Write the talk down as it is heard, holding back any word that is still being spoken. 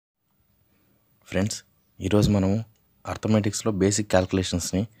Friends, ఈరోజు మనము అర్థమెటిక్స్లో basic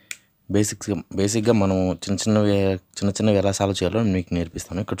క్యాల్కులేషన్స్ని బేసిక్గా మనము చిన్న చిన్నవి ఎలా సాల్వ్ చేయాలో మీకు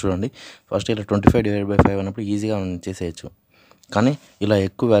నేర్పిస్తాను. ఇక్కడ చూడండి, ఫస్ట్ ఇలా 25/5 అన్నప్పుడు ఈజీగా మనం చేసేయచ్చు. కానీ ఇలా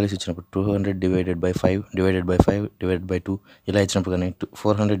ఎక్కువ వాల్యూస్ ఇచ్చినప్పుడు 200/5/5/2 ఇలా ఇచ్చినప్పుడు, కానీ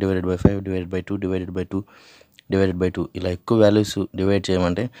 400/5/2/2 ఇలా ఎక్కువ వాల్యూస్ డివైడ్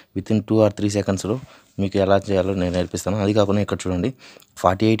చేయమంటే వితిన్ 2 or 3 సెకండ్స్లో మీకు ఎలా చేయాలో నేను నేర్పిస్తాను. అది కాకుండా ఇక్కడ చూడండి,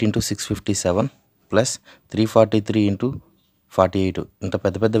 48 × 657 ప్లస్ 343 × 48 ఇంత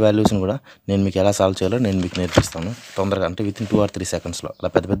పెద్ద పెద్ద వాల్యూస్ని కూడా నేను మీకు ఎలా సాల్వ్ చేయాలో నేను మీకు నేర్పిస్తాను తొందరగా, అంటే వితిన్ 2 or 3 సెకండ్స్లో. అలా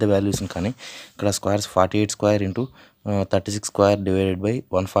పెద్ద పెద్ద వాల్యూస్ని కానీ ఇక్కడ స్క్వేర్స్ 48² × 36² /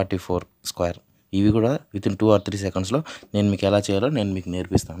 144² ఇవి కూడా వితిన్ 2 or 3 సెకండ్స్లో నేను మీకు ఎలా చేయాలో నేను మీకు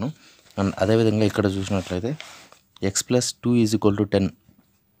నేర్పిస్తాను. అండ్ అదేవిధంగా ఇక్కడ చూసినట్లయితే x + 2 = 10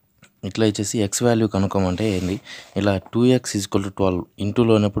 ఇట్లా ఇచ్చేసి ఎక్స్ వాల్యూ కనుక్కోమంటే ఏంది, ఇలా 2x = 12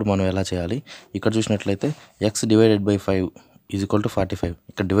 ఇంటూలో ఉన్నప్పుడు మనం ఎలా చేయాలి, ఇక్కడ చూసినట్లయితే x/5 = 45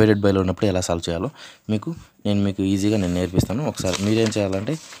 ఇక్కడ డివైడెడ్ బైలో ఉన్నప్పుడు ఎలా సాల్వ్ చేయాలో నేను ఈజీగా నేర్పిస్తాను. ఒకసారి మీరేం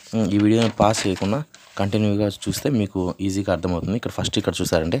చేయాలంటే ఈ వీడియోని పాస్ చేయకుండా కంటిన్యూగా చూస్తే మీకు ఈజీగా అర్థమవుతుంది. ఇక్కడ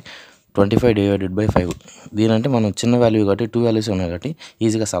చూసారంటే 25/5 దీనంటే మనం చిన్న వాల్యూ కాబట్టి 2 వాల్యూస్ ఉన్నాయి కాబట్టి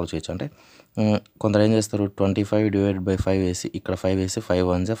ఈజీగా సాల్వ్ చేయొచ్చు. అంటే కొందరు ఏం చేస్తారు, 25/5 వేసి ఇక్కడ 5 వేసి 5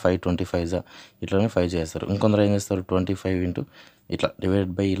 1 5 25 ఇట్లానే 5 చేస్తారు. ఇంకొందరు ఏం చేస్తారు, 25 ఇట్లా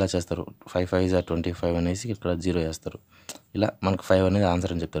డివైడెడ్ బై ఇలా చేస్తారు, 5 5 25 అనేసి ఇక్కడ 0 చేస్తారు. ఇలా మనకు 5 అనేది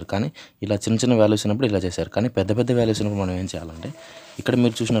ఆన్సర్ అని చెప్తారు. కానీ ఇలా చిన్న చిన్న వాల్యూస్ ఉన్నప్పుడు ఇలా చేశారు. కానీ పెద్ద పెద్ద వాల్యూస్ ఉన్నప్పుడు మనం ఏం చేయాలంటే, ఇక్కడ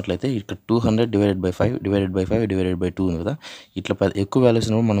మీరు చూసినట్లయితే ఇక్కడ 200/5/2 ఉంది కదా, ఇట్లా ఎక్కువ వాల్యూస్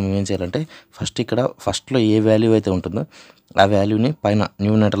ఉన్నప్పుడు మనం ఏం చేయాలంటే ఫస్ట్లో ఏ వాల్యూ అయితే ఉంటుందో ఆ వాల్యూని పైన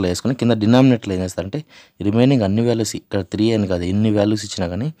న్యూమినేటర్లో వేసుకొని కింద డినామినేటర్లో ఏం చేస్తారంటే రిమైనింగ్ అన్ని వాల్యూస్ ఇక్కడ 3 అని కాదు ఎన్ని వాల్యూస్ ఇచ్చినా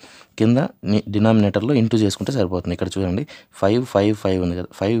కానీ కింద డినామినేటర్లో ఇంటూ చేసుకుంటే సరిపోతుంది. ఇక్కడ చూడండి 5 5 5 ఉంది కదా,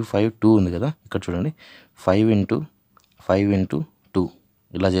 5 5 2 ఉంది కదా, ఇక్కడ చూడండి 5 × 5 × 2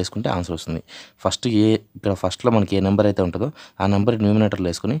 ఇలా చేసుకుంటే ఆన్సర్ వస్తుంది. ఫస్ట్లో మనకి ఏ నెంబర్ అయితే ఉంటుందో ఆ నెంబర్ న్యూమినేటర్లో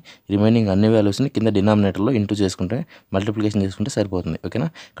వేసుకొని రిమైనింగ్ అన్ని వాల్యూస్ని కింద డినామినేటర్లో ఇంటూ చేసుకుంటే మల్టిప్లికేషన్ చేసుకుంటే సరిపోతుంది. ఓకేనా,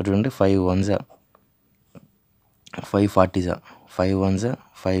 ఇక్కడ చూడండి 5 1 5 40 5 1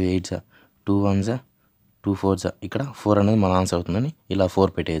 5 8 2 1 2 4 ఇక్కడ 4 అనేది మన ఆన్సర్ అవుతుందని ఇలా 4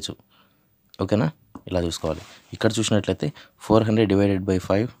 పెట్టేయచ్చు. ఓకేనా, ఇలా చూసుకోవాలి. ఇక్కడ చూసినట్లయితే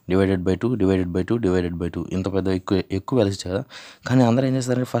 400/5/2/2 ఇంత పెద్ద ఎక్కువ వాల్యూస్ ఇచ్చారు కదా. కానీ అందరూ ఏం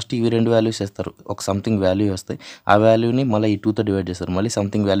చేస్తారంటే ఫస్ట్ ఇవి 2 వాల్యూస్ వేస్తారు, ఒక సంథింగ్ వాల్యూ వస్తాయి, ఆ వాల్యూని మళ్ళీ ఈ 2తో డివైడ్ చేస్తారు, మళ్ళీ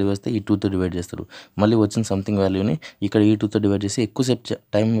సంథింగ్ వాల్యూ వస్తే ఈ 2తో డివైడ్ చేస్తారు, మళ్ళీ వచ్చిన సంథింగ్ వాల్యూని ఇక్కడ ఈ 2తో డివైడ్ చేసి ఎక్కువసేపు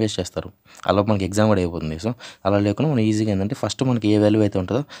టైం వేస్ట్ చేస్తారు. అలా మనకి ఎగ్జామ్ కూడా అయిపోతుంది. సో అలా లేకుండా మనం ఈజీగా ఏంటంటే ఫస్ట్ మనకి ఏ వాల్యూ అయితే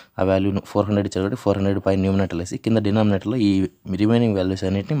ఉంటుందో ఆ వాల్యూను 400 ఇచ్చారు కాబట్టి 400 పై న్యూమినేటర్లు వేసి కింద డినామినేటర్లో ఈ రిమైనింగ్ వాల్యూస్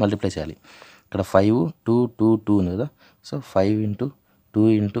అన్నిటిని మల్టిప్లై చేయాలి. ఇక్కడ 5 2 2 2 ఉంది కదా, సో 5 × 2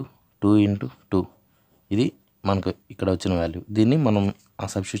 × 2 × 2 ఇది మనకు ఇక్కడ వచ్చిన వాల్యూ. దీన్ని మనం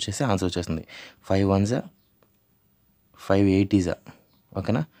సబ్స్టిట్యూట్ చేసి ఆన్సర్ వచ్చేస్తుంది. 5 1 5 80.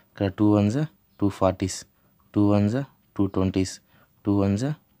 ఓకేనా, ఇక్కడ 2 1 2 40, 2 1 2 20, 2 1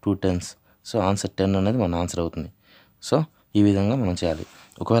 2 10. సో ఆన్సర్ 10 అనేది మన ఆన్సర్ అవుతుంది. సో ఈ విధంగా మనం చేయాలి.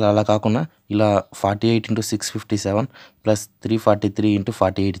 ఒకవేళ అలా కాకుండా ఇలా 48 × 657 ప్లస్ 343 ×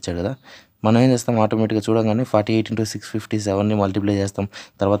 48 ఇచ్చాడు కదా, మనం ఏం చేస్తాం, ఆటోమేటిక్గా చూడగానే 48 × 657ని మల్టిప్లై చేస్తాం,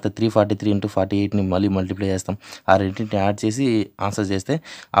 తర్వాత 343 × 48ని మళ్ళీ మల్టిప్లై చేస్తాం, ఆ రెండింటిని యాడ్ చేసి ఆన్సర్ చేస్తే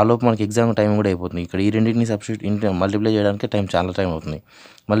ఆ లోపు మనకి ఎగ్జామ్ టైం కూడా అయిపోతుంది. ఇక్కడ ఈ రెండింటిని మల్టిప్లై చేయడానికి చాలా టైం అవుతుంది.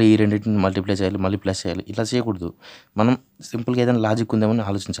 మళ్ళీ ఈ రెండింటిని మల్టిప్లై చేయాలి, మళ్ళీ ప్లస్ చేయాలి, ఇలా చేయకూడదు. మనం సింపుల్గా ఏదైనా లాజిక్ ఉందేమో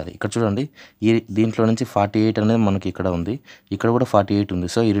ఆలోచించాలి. ఇక్కడ చూడండి, దీంట్లో నుంచి 48 అనేది మనకి ఇక్కడ ఉంది, ఇక్కడ కూడా 48 ఉంది.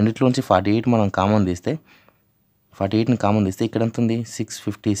 సో ఈ రెండింటిలో నుంచి 48 మనం కామన్ తీస్తే 48ని కామన్ తీస్తే ఇక్కడ ఎంత ఉంది,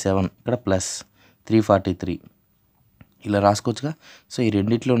 657, ఇక్కడ ప్లస్ 343 ఇలా రాసుకోవచ్చుగా. సో ఈ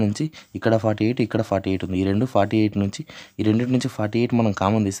రెండింటిలో నుంచి ఇక్కడ 48 ఇక్కడ 48 ఉంది, ఈ రెండింటి నుంచి 48 మనం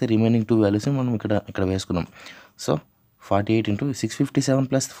కామన్ తీస్తే రిమైనింగ్ 2 వాల్యూస్ మనం ఇక్కడ వేసుకుందాం. సో 48 × 657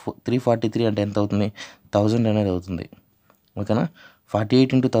 ప్లస్ 343 అంటే ఎంత అవుతుంది, 1000 అనేది అవుతుంది. ఓకేనా,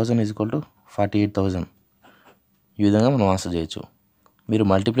 48 × 1000 = 48,000. ఈ విధంగా మనం ఆన్సర్ చేయొచ్చు. మీరు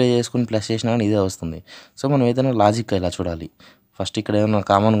మల్టిప్లై చేసుకుని ప్లస్ చేసినా కానీ ఇదే వస్తుంది. సో మనం ఏదైనా లాజిక్ ఇలా చూడాలి. ఫస్ట్ ఇక్కడ ఏమైనా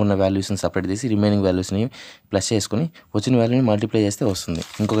కామన్గా ఉన్న వాల్యూస్ని సపరేట్ చేసి రిమైనింగ్ వాల్యూస్ని ప్లస్ చేసుకుని వచ్చిన వాల్యూని మల్టిప్లై చేస్తే వస్తుంది.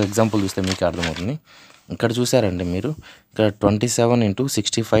 ఇంకొక ఎగ్జాంపుల్ చూస్తే మీకు అర్థమవుతుంది. ఇక్కడ చూసారండి మీరు, ఇక్కడ 27 ×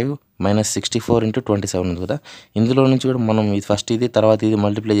 65 - 64 × 27 ఉంది కదా, ఇందులో నుంచి కూడా మనం ఇది తర్వాత ఇది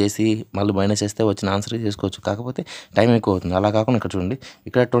మల్టిప్లై చేసి మళ్ళీ మైనస్ చేస్తే వచ్చిన ఆన్సర్ చేసుకోవచ్చు. కాకపోతే టైం ఎక్కువ అవుతుంది. అలా కాకుండా ఇక్కడ చూడండి,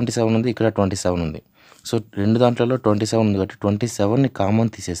 ఇక్కడ 27 ఉంది, ఇక్కడ 27 ఉంది. సో రెండు దాంట్లలో 27 ఉంది కాబట్టి 27ని కామన్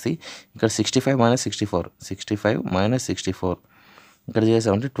తీసేసి ఇక్కడ 65 - 64 ఇక్కడ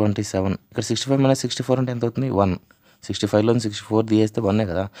చేసామంటే 27, ఇక్కడ 65 - 64 అంటే ఎంత అవుతుంది, 1. 65లో 64 తీసేస్తే 1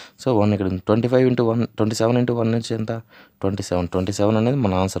 కదా. సో 1 ఇక్కడ ఉంది. 25 ఇంటూ 1 27 ఇంటూ 1 నుంచి ఎంత 27 అనేది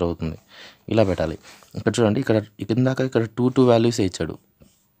మన ఆన్సర్ అవుతుంది. ఇలా పెట్టాలి. ఇక్కడ చూడండి ఇక్కడ ఇందాక ఇక్కడ 2 వాల్యూసే ఇచ్చాడు.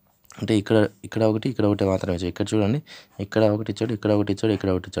 అంటే ఇక్కడ ఒకటి మాత్రమే ఇచ్చాడు. ఇక్కడ చూడండి ఇక్కడ ఒకటి ఇచ్చాడు, ఇక్కడ ఒకటి ఇచ్చాడు, ఇక్కడ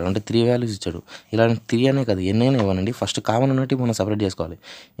ఒకటి ఇచ్చాడు. అంటే 3 వాల్యూస్ ఇచ్చాడు. ఇలా 3 అనే కాదు ఎన్నైనా ఇవ్వనండి. ఫస్ట్ కామన్ ఉన్నట్టు మనం సపరేట్ చేసుకోవాలి.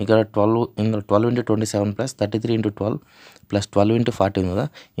 ఇక్కడ 12 into 27 plus 33 into 12 plus 12 into 40 ఉంది కదా.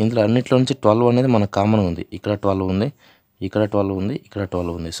 ఇందులో అన్నింటిలో నుంచి 12 అనేది మనకు కామన్ ఉంది. ఇక్కడ 12 ఉంది, ఇక్కడ 12 ఉంది, ఇక్కడ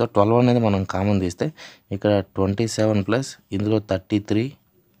 12 ఉంది. సో 12 అనేది మనం కామన్ తీస్తే ఇక్కడ 27 ప్లస్ ఇందులో 33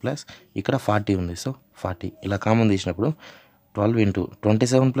 ప్లస్ ఇక్కడ 40 ఉంది. సో 40 ఇలా కామన్ తీసినప్పుడు 12 ఇంటూ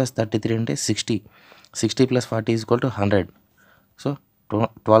 27 ప్లస్ 33 అంటే 60 plus 40 is equal to 100. So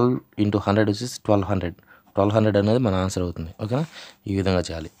 12 into 100 వచ్చేసి 1200 అనేది మన ఆన్సర్ అవుతుంది. ఓకేనా, ఈ విధంగా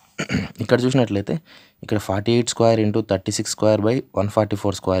చేయాలి. ఇక్కడ చూసినట్లయితే ఇక్కడ 48 square into 36 square by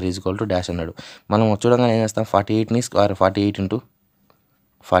 144 square is equal to dash అన్నాడు. మనం చూడగానే ఏం చేస్తాం, 48ని స్క్వేర్ 48 ఇంటూ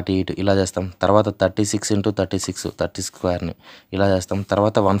 48 ఇలా చేస్తాం. తర్వాత 36 ఇంటూ 36 స్క్వేర్ని ఇలా చేస్తాం.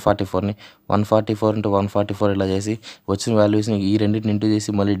 తర్వాత 144ని 144 ఇంటూ 144 ఇలా చేసి వచ్చిన వాల్యూస్ని ఈ రెండింటిని ఇంటూ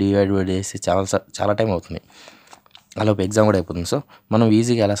చేసి మళ్ళీ డివైడ్ చేసి చాలా టైం అవుతుంది. అలా ఎగ్జామ్ కూడా అయిపోతుంది. సో మనం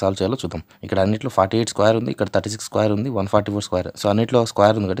ఈజీగా ఎలా సాల్వ్ చేయాలో చూద్దాం. ఇక్కడ అన్నింటిలో 48 స్క్వేర్ ఉంది, ఇక్కడ 36 స్క్వేర్ ఉంది, 144 స్క్వేర్. సో అన్నింటిలో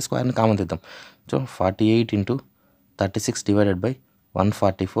స్క్వేర్ ఉంది కాబట్టి స్క్వేర్ని కామన్ తీద్దాం. So 48 into 36 divided by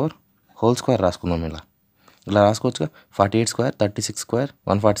 144 whole square రాసుకుందాం. ఇలా రాసుకోవచ్చుగా. 48 స్క్వేర్ 36 స్క్వేర్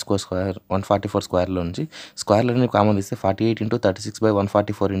 144 స్క్వేర్లో నుంచి స్క్వేర్లన్నీ కామన్ తీస్తే 48 ఇంటూ 36 బై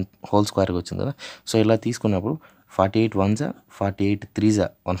 144 హోల్ స్క్వేర్కి వచ్చింది కదా. సో ఇలా తీసుకున్నప్పుడు 48 1 48 3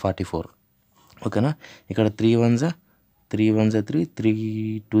 144. ఓకేనా, ఇక్కడ 3 1 3 3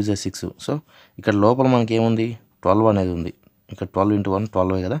 2 6. సో ఇక్కడ లోపల మనకి ఏముంది 12 అనేది ఉంది. ఇక్కడ 12 ఇంటూ 1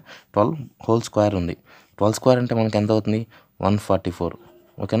 12 కదా. 12 హోల్ స్క్వేర్ ఉంది. 12 స్క్వేర్ అంటే మనకి ఎంత అవుతుంది 144.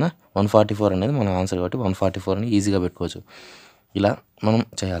 ఓకేనా, 144 అనేది మన ఆన్సర్ కాబట్టి 144 అని ఈజీగా పెట్టుకోవచ్చు. ఇలా మనం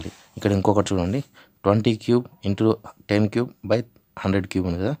చేయాలి. ఇక్కడ ఇంకొకటి చూడండి, 20 cube into 10 cube by 100 cube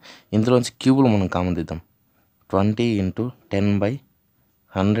ఉంది కదా. ఇందులోంచి క్యూబులు మనం కామన్ తీద్దాం. 20 ఇంటూ 10 బై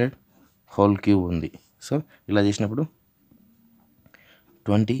 100 హోల్ క్యూబ్ ఉంది. సో ఇలా చేసినప్పుడు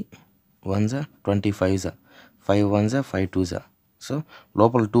 20 1 25 5 1 5 2. సో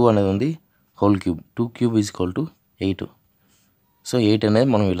లోపల 2 అనేది ఉంది whole cube. 2 cube is equal to 8. So 8 అనేది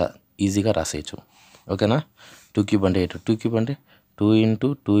మనం ఇలా ఈజీగా రాసేయచ్చు. ఓకేనా, 2 క్యూబ్ అంటే 8. 2 క్యూబ్ అంటే 2 ఇంటూ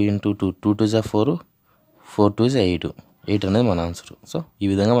 2 ఇంటూ 2 2 2 4 4 2 8. 8 అనేది మన ఆన్సర్. సో ఈ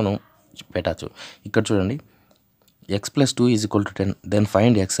విధంగా మనం పెట్టచ్చు. ఇక్కడ చూడండి X plus 2 is equal to 10 then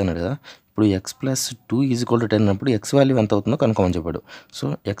find X అన్నాడు కదా. ఇప్పుడు X plus 2 is equal to 10 అన్నప్పుడు ఎక్స్ వాల్యూ ఎంత అవుతుందో కనుక్కోమని చెప్పాడు. సో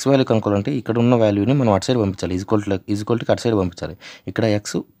ఎక్స్ వాల్యూ కనుక్కోవాలంటే ఇక్కడ ఉన్న వాల్యూని మనం అటు సైడ్ పంపించాలి. ఈజ్ ఈక్వల్ టు అటు సైడ్ పంపించాలి. ఇక్కడ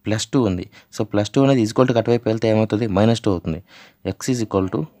ఎక్స్ ప్లస్ 2 ఉంది. సో ప్లస్ 2 అనేది ఈజ్ ఈక్వల్ టు అటువైపు వెళ్తే ఏమవుతుంది -2 అవుతుంది. ఎక్స్ ఈజ్ ఈక్వల్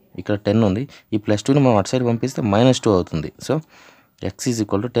టు ఇక్కడ 10 ఉంది. ఈ ప్లస్ 2ని మనం అటు సైడ్ పంపిస్తే -2 అవుతుంది. So X is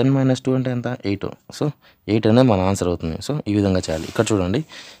equal to 10 - 2 అంటే ఎంత 8. సో 8 అనేది మన ఆన్సర్ అవుతుంది. సో ఈ విధంగా చేయాలి. ఇక్కడ చూడండి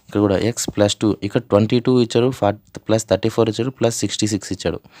ఇక్కడ కూడా ఎక్స్ ప్లస్ 2 ఇక్కడ 22 ఇచ్చాడు, ప్లస్ 34 ఇచ్చాడు, ప్లస్ 66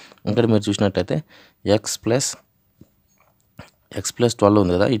 ఇచ్చాడు. ఇక్కడ మీరు చూసినట్లయితే ఎక్స్ ప్లస్ 12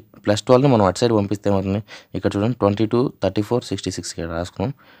 ఉంది కదా. ఈ ప్లస్ 12ని మనం అటు సైడ్ పంపిస్తే ఏమవుతుంది, ఇక్కడ చూడండి 22 34 66 ఇక్కడ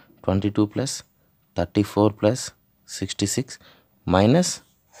రాసుకున్నాం. 22 ప్లస్ 34 ప్లస్ 66 మైనస్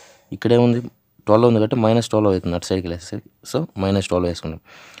ఇక్కడేముంది 12 ఉంది కాబట్టి -12 అవుతుంది అటు సైడ్కి వెళ్ళేసరికి. సో -12 వేసుకున్నాం.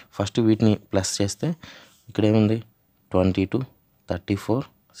 ఫస్ట్ వీటిని ప్లస్ చేస్తే ఇక్కడ ఏముంది 22 34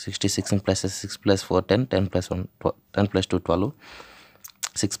 66 plus 6 plus 4 10 10 plus 1 10 plus 2 12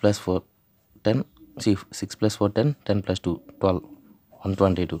 6 plus 4 10 6 plus 4 10 10 plus 2 12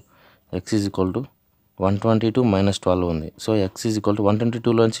 122. X is equal to 122 - 12 ఉంది. So X is equal to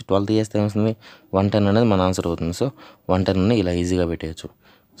 122లోంచి 12 తీస్తే ఏమవుతుంది 110 అనేది మన ఆన్సర్ అవుతుంది. సో 110 అని ఇలా ఈజీగా పెట్టేయచ్చు.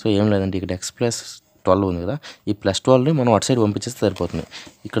 సో ఏం లేదంటే ఇక్కడ ఎక్స్ ప్లస్ 12 ఉంది కదా. ఈ ప్లస్ 12ని మనం అటు సైడ్ పంపించేస్తే సరిపోతుంది.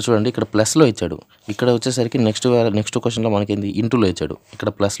 ఇక్కడ చూడండి ఇక్కడ ప్లస్లో ఇచ్చాడు. ఇక్కడ వచ్చేసరికి నెక్స్ట్ క్వశ్చన్లో మనకి ఏంది ఇంటూలో ఇచ్చాడు. ఇక్కడ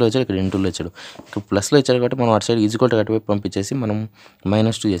ప్లస్లో ఇచ్చాడు, ఇక్కడ ఇంటూలో ఇచ్చాడు. ఇక్కడ ప్లస్లో ఇచ్చాడు కాబట్టి మనం అటు సైడ్ ఈజ్వల్ టు అటువైపు పంపించేసి మనం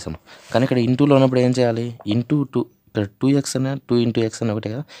 -2 చేసాం. కానీ ఇక్కడ ఇంటూలో ఉన్నప్పుడు ఏం చేయాలి, ఇంటూ 2 ఇక్కడ 2x అనే 2 ఇంటూ ఎక్స్ అని ఒకటే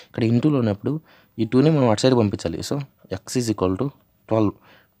కదా. ఇక్కడ ఇంటూలో ఉన్నప్పుడు ఈ 2ని మనం అటు సైడ్ పంపించాలి. So X is equal to 12.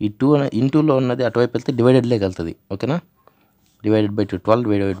 ఈ 2 ఇంటూలో ఉన్నది అటువైపు వెళ్తే డివైడెడ్లోకి వెళ్తుంది. ఓకేనా, డివైడెడ్ బై 2 12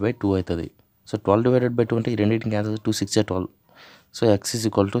 డివైడెడ్ బై 2 అవుతుంది. సో 12 డివైడెడ్ బై 2 అంటే ఈ రెండింటిని cancel 2 6 12. So X is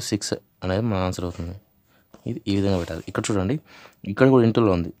equal to 6 అనేది మన ఆన్సర్ అవుతుంది. ఇది ఈ విధంగా పెట్టాలి. ఇక్కడ చూడండి ఇక్కడ కూడా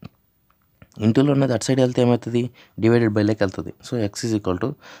ఇంటూలో ఉంది. ఇంటూలో ఉన్నది అటు సైడ్ వెళ్తే ఏమవుతుంది డివైడెడ్ బై లేక్ వెళ్తుంది. So X is equal to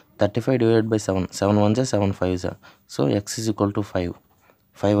 35 divided by 7 7 1 7 5. So X is equal to 5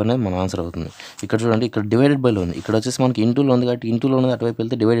 అనేది మన ఆన్సర్ అవుతుంది. ఇక్కడ చూడండి ఇక్కడ డివైడెడ్ బైలో ఉంది. ఇక్కడ వచ్చేసి మనకి ఇంటూలో ఉంది కాబట్టి ఇంటూలో ఉన్నది అటువైపు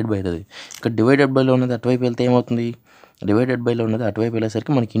వెళ్తే డివైడెడ్ బై అవుతుంది. ఇక్కడ డివైడెడ్ బైలో ఉన్నది అటువైపు వెళ్తే ఏమవుతుంది డివైడెడ్ బైలో ఉన్నది అటువైపు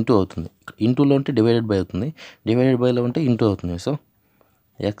వెళ్ళేసరికి మనకి ఇంటూ అవుతుంది. ఇంటూలో ఉంటే డివైడెడ్ బై అవుతుంది, డివైడెడ్ బైలో ఉంటే ఇంటూ అవుతుంది. సో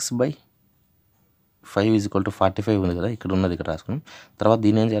x/5 = 45 ఉంది కదా, ఇక్కడ ఉన్నది ఇక్కడ రాసుకున్నాం. తర్వాత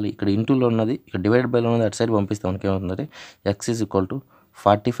దీన్ని ఏం చేయాలి, ఇక్కడ ఇంటూలో ఉన్నది ఇక్కడ డివైడెడ్ బైలో ఉన్నది అటు సైడ్ పంపిస్తే మనకి ఏమవుతుందంటే x =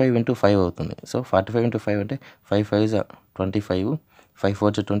 45 × 5 అవుతుంది. సో 45 × 5 అంటే 5 5s 25, 5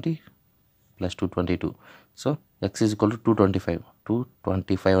 4s 20 + 2 22. సో x =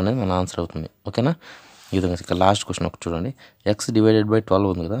 225 అనేది మన ఆన్సర్ అవుతుంది. ఓకేనా? ఈ విధంగా ఇక్కడ లాస్ట్ క్వశ్చన్ ఒకటి చూడండి. x/12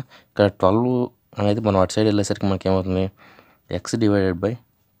 ఉంది కదా, ఇక్కడ 12 అనేది మనం అటు సైడ్ వెళ్ళేసరికి మనకి ఏమవుతుంది, x/12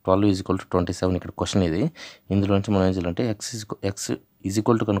 = 27. ఇక్కడ క్వశ్చన్ ఇది. ఇందులో నుంచి మనం ఏం చేయాలంటే x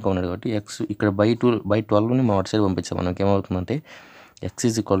కనుక్కున్నాడు కాబట్టి x ఇక్కడ బై 12ని మనం అటు సైడ్ పంపించాం. మనకి ఏమవుతుందంటే x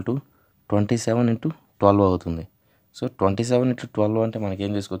 = 27 × 12 అవుతుంది. సో 27 × 12 అంటే మనకి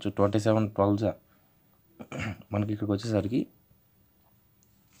ఏం చేసుకోవచ్చు, 27 12s మనకి ఇక్కడికి వచ్చేసరికి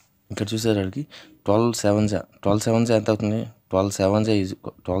ఇక్కడ చూసేసరికి 12 7s ఎంత అవుతుంది, 12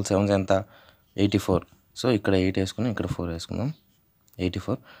 7s ఎంత 84. సో ఇక్కడ 8 వేసుకుని ఇక్కడ 4 వేసుకుందాం,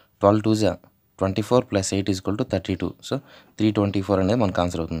 84. 12 2s 24 + 8 = 32. సో 324 అనేది మనకు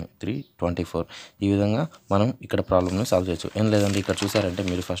ఆన్సర్ అవుతుంది, 324. ఈ విధంగా మనం ఇక్కడ ప్రాబ్లమ్ని సాల్వ్ చేయొచ్చు. ఏం లేదండి, ఇక్కడ చూసారంటే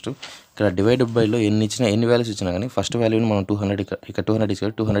మీరు ఫస్ట్ ఇక్కడ డివైడెడ్ బైలో ఎన్ని వాల్యూస్ ఇచ్చినా కానీ ఫస్ట్ వాల్యూని మనం 200 ఇక్కడ 200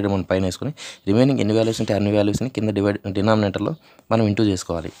 ఇచ్చి 200 మనం పైన వేసుకొని రిమైనింగ్ ఎన్ని వాల్యూస్ ఉంటే అన్ని వాల్యూస్ని కింద డినామినేటర్లో మనం ఇంటూ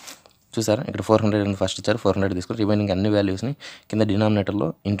చేసుకోవాలి. చూసారా, ఇక్కడ 400 ఫస్ట్ ఇచ్చారు, 400 తీసుకొని రిమైనింగ్ అన్ని వాల్యూస్ని కింద డినామినేటర్లో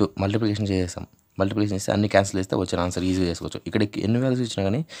ఇంటూ మల్టిప్లికేషన్ చేసేసాం. మల్టిప్లికేషన్ చేస్తే అన్ని క్యాన్సిల్ చేస్తే వచ్చిన ఆన్సర్ ఈజీగా చేసుకోవచ్చు. ఇక్కడ ఎన్ని వాల్యూస్ ఇచ్చినా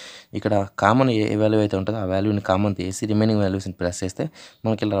కానీ ఇక్కడ కామన్ ఏ వాల్యూ అయితే ఉంటుందో ఆ వాల్యూని కామన్ తీసి రిమైనింగ్ వాల్యూస్ని ప్లస్ చేస్తే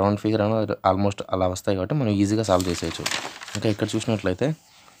మనకి ఇలా రౌండ్ ఫిగర్ ఆల్మోస్ట్ అలా వస్తాయి కాబట్టి మనం ఈజీగా సాల్వ్ చేసేయచ్చు. ఇంకా ఇక్కడ చూసినట్లయితే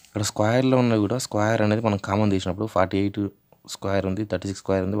ఇక్కడ స్క్వేర్లో ఉన్నవి కూడా స్క్వేర్ అనేది మనం కామన్ తీసినప్పుడు 48 స్క్వేర్ ఉంది, 36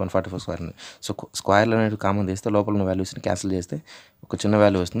 స్క్వేర్ ఉంది, 144 స్క్వేర్ ఉంది. సో స్క్వేర్లు అనేది కామన్ తీస్తే లోపల ఉన్న వాల్యూస్ని క్యాన్సిల్ చేస్తే ఒక చిన్న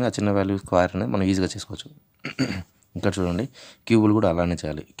వాల్యూ వస్తుంది. ఆ చిన్న వాల్యూ స్క్వేర్ అనేది మనం ఈజీగా చేసుకోవచ్చు. ఇక్కడ చూడండి, క్యూబులు కూడా అలానే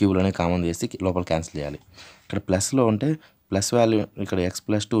చేయాలి. క్యూబులు అనేది కామన్ చేసి లోపల క్యాన్సిల్ చేయాలి. ఇక్కడ ప్లస్లో ఉంటే ప్లస్ వాల్యూ ఇక్కడ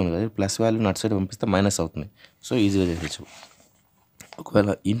x+2 ఉంది కదా, ప్లస్ వాల్యూని అటు సైడ్ పంపిస్తే మైనస్ అవుతుంది. సో ఈజీగా చేసేయచ్చు.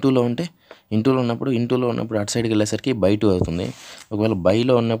 ఒకవేళ ఇంటూలో ఉన్నప్పుడు అటు సైడ్కి వెళ్ళేసరికి బై2 అవుతుంది. ఒకవేళ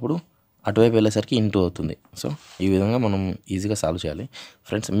బైలో ఉన్నప్పుడు అటువైపు వెళ్ళేసరికి ఇంటూ అవుతుంది. సో ఈ విధంగా మనం ఈజీగా సాల్వ్ చేయాలి.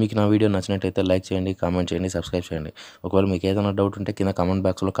 ఫ్రెండ్స్, మీకు నా వీడియో నచ్చినట్టయితే లైక్ చేయండి, కామెంట్ చేయండి, సబ్స్క్రైబ్ చేయండి. ఒకవేళ మీకు ఏదైనా డౌట్ ఉంటే కింద కామెంట్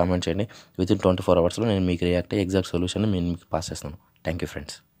బాక్స్లో కామెంట్ చేయండి. వితిన్ 24 hours నేను మీకు రియాక్ట్ అయ్యి ఎగ్జాక్ట్ సొల్యూషన్ నేను మీకు పాస్ చేస్తాను. Thank you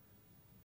friends.